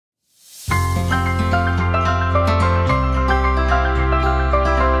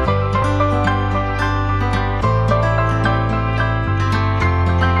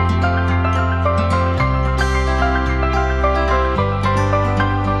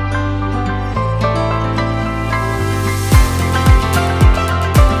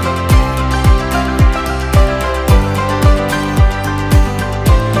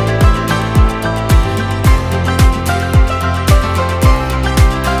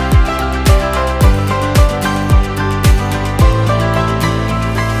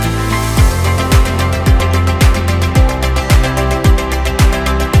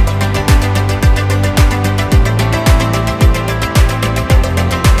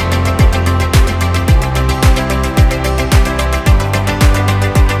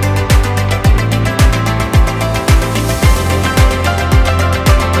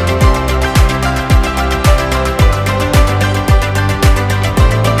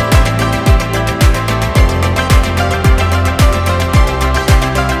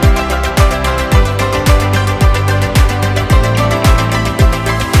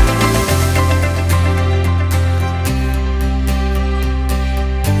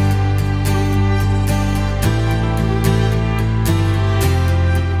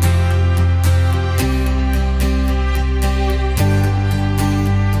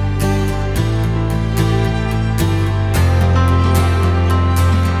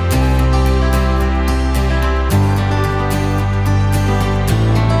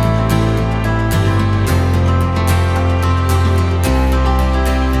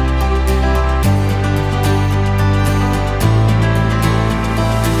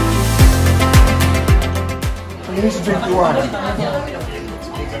You need to drink your wine.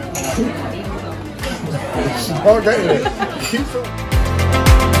 She's not getting it.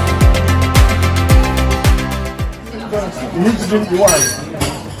 You need to drink your wine.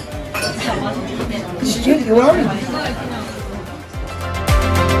 Just drink your wine.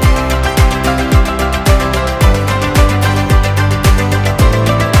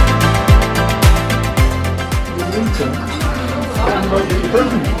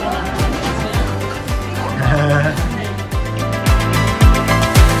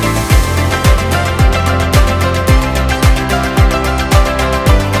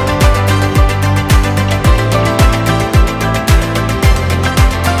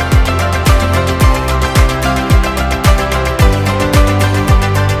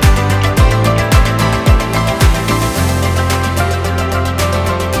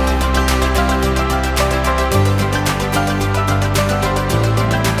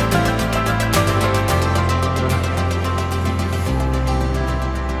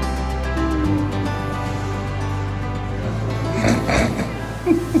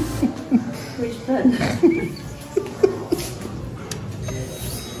 Which button?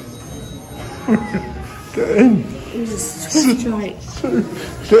 Get in. It was a swift strike.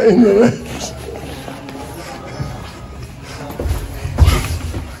 Get in the legs.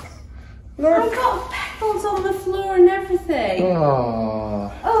 Look. I've got petals on the floor and everything.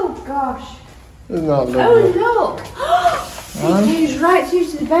 Oh, Oh gosh. isn't that lovely? Oh look. He goes right through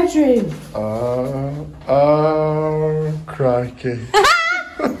to the bedroom. Oh, crikey.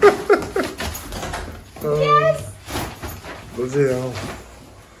 Yes. Bloody hell.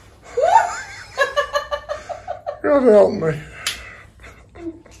 God help me.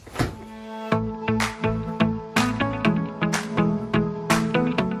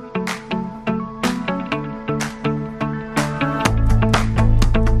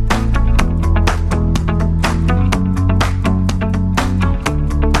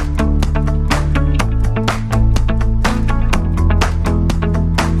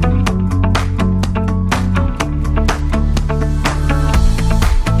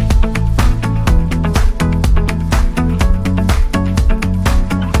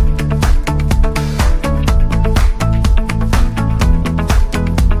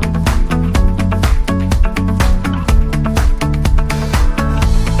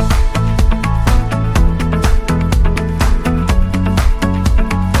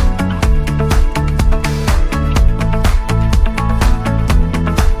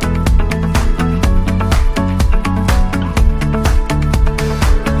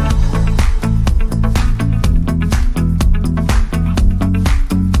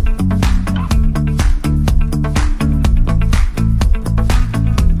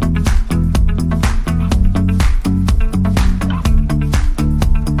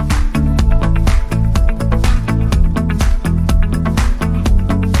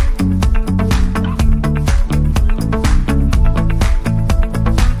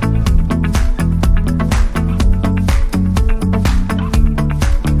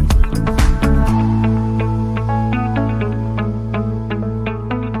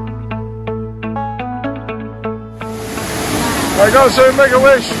 Right, go, so make a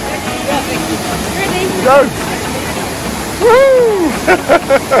wish. Ready? Go. Woo!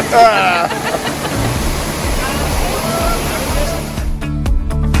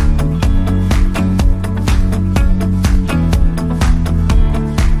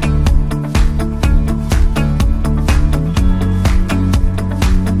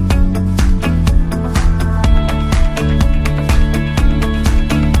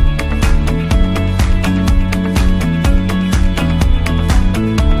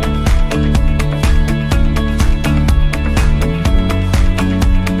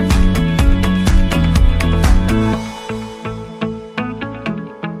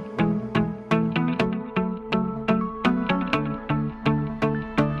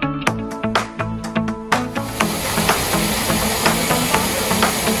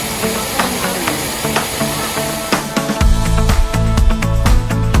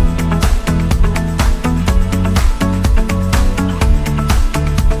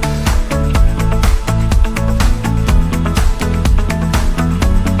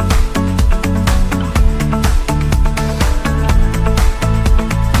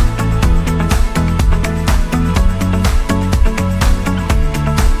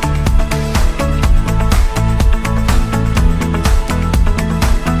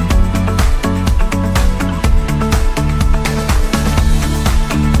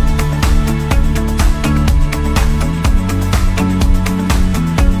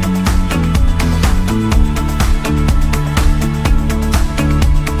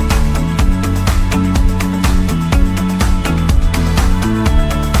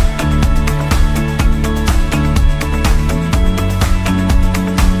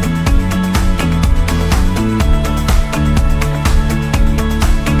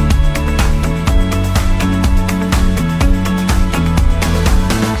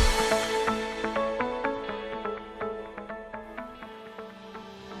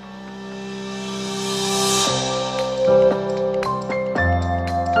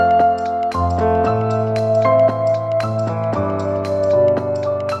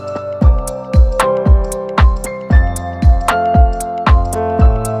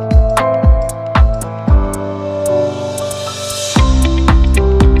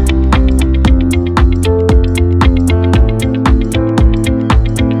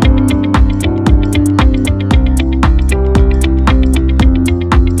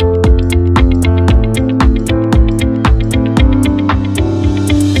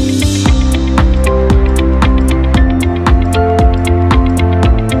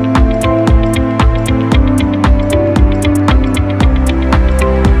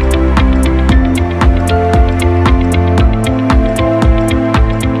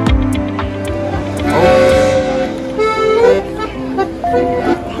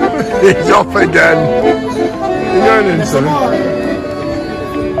 He's off again. You're going in, Sue.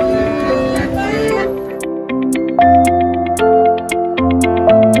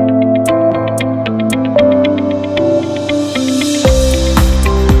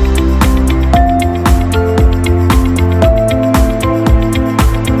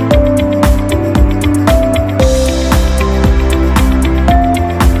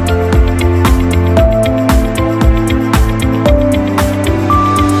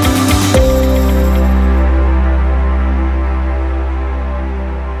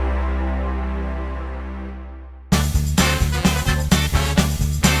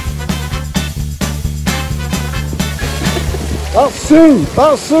 That's Sue.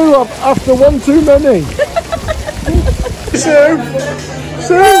 That's Sue after one too many. Sue.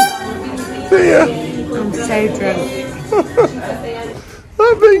 Sue. See ya. I'm so drunk.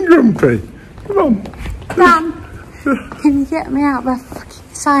 I'm being grumpy. Come on. Dan, can you get me out of the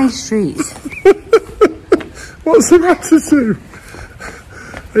fucking side streets? What's the matter, Sue?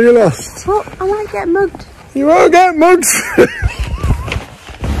 Are you lost? Well, I might get mugged. You won't get mugged.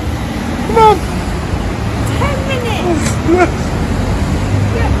 Come on. 10 minutes.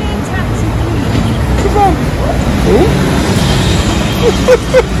 Get me a taxi, please. Come on.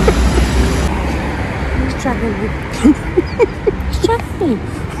 He's dragging me. He's dragging me.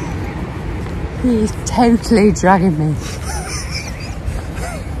 He's totally dragging me.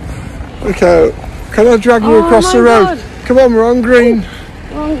 Okay, can I drag you across the road? God. Come on, we're on green.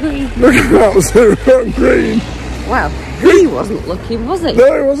 Wrong green. Look at that, Sue, we're on green. Well, he wasn't looking, was he?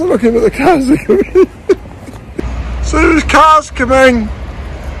 No, he wasn't looking at the cars are coming. Sue's car's coming.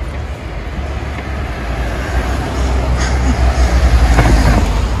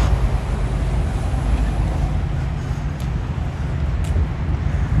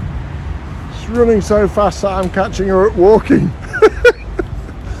 She's running so fast that I'm catching her at walking.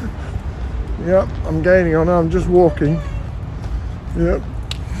 Yep, I'm gaining on her, I'm just walking. Yep.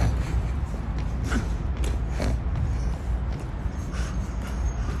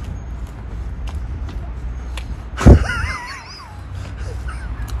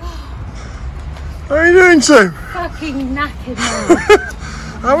 How are you doing, Sue? Fucking knackered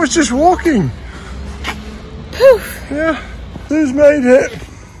now. I was just walking. Poof. Yeah, Sue's made it.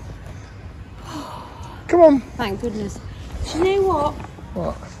 Come on. Thank goodness. Do you know what?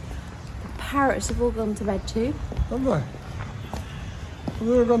 What? The parrots have all gone to bed too. Have they? Have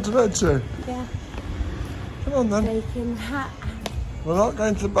they all gone to bed, Sue? Yeah. Come on then. Bacon hat. We're not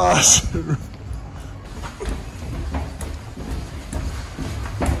going to the bar, Sue.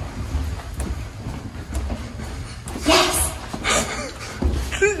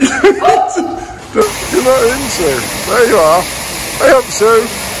 You're not in, Sue. There you are. Hey up, Sue.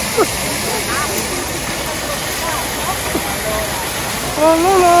 Oh,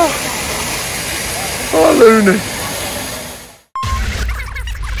 Lola. Oh, loony.